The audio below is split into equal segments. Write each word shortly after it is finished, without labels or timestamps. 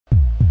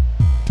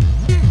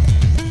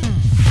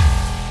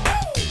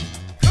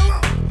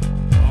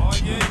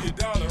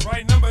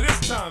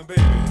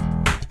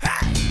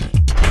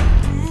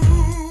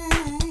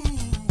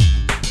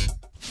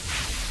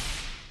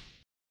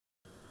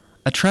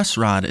A truss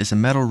rod is a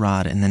metal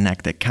rod in the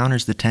neck that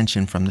counters the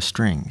tension from the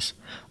strings.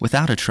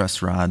 Without a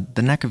truss rod,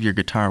 the neck of your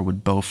guitar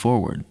would bow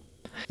forward.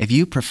 If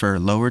you prefer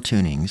lower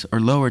tunings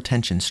or lower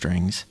tension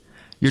strings,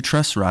 your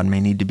truss rod may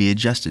need to be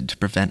adjusted to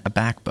prevent a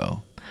back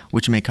bow,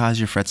 which may cause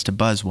your frets to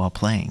buzz while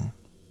playing.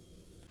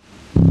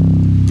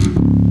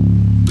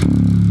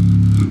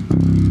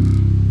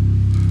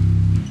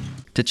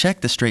 To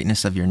check the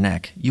straightness of your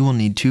neck, you will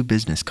need 2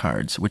 business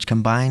cards, which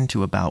combine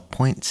to about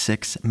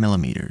 0.6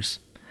 millimeters.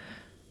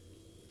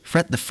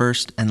 Fret the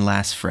first and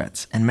last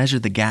frets and measure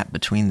the gap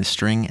between the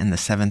string and the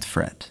 7th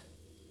fret.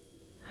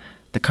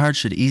 The card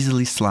should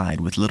easily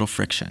slide with little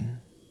friction.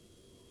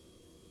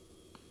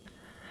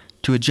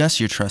 To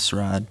adjust your truss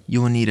rod,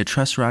 you will need a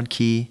truss rod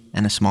key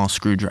and a small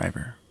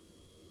screwdriver.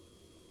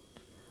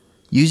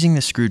 Using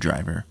the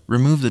screwdriver,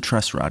 remove the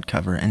truss rod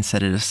cover and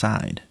set it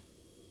aside.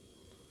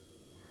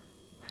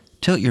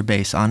 Tilt your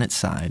bass on its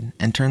side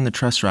and turn the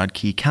truss rod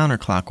key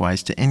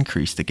counterclockwise to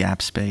increase the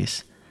gap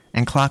space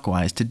and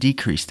clockwise to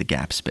decrease the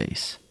gap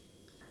space.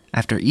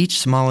 After each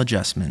small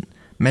adjustment,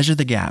 measure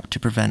the gap to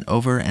prevent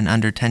over and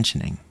under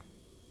tensioning.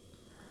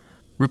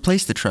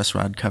 Replace the truss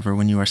rod cover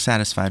when you are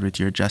satisfied with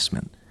your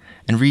adjustment,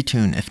 and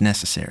retune if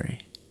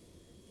necessary.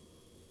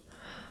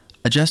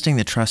 Adjusting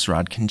the truss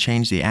rod can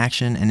change the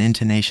action and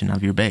intonation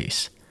of your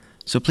bass,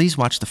 so please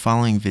watch the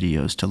following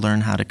videos to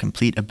learn how to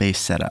complete a bass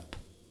setup.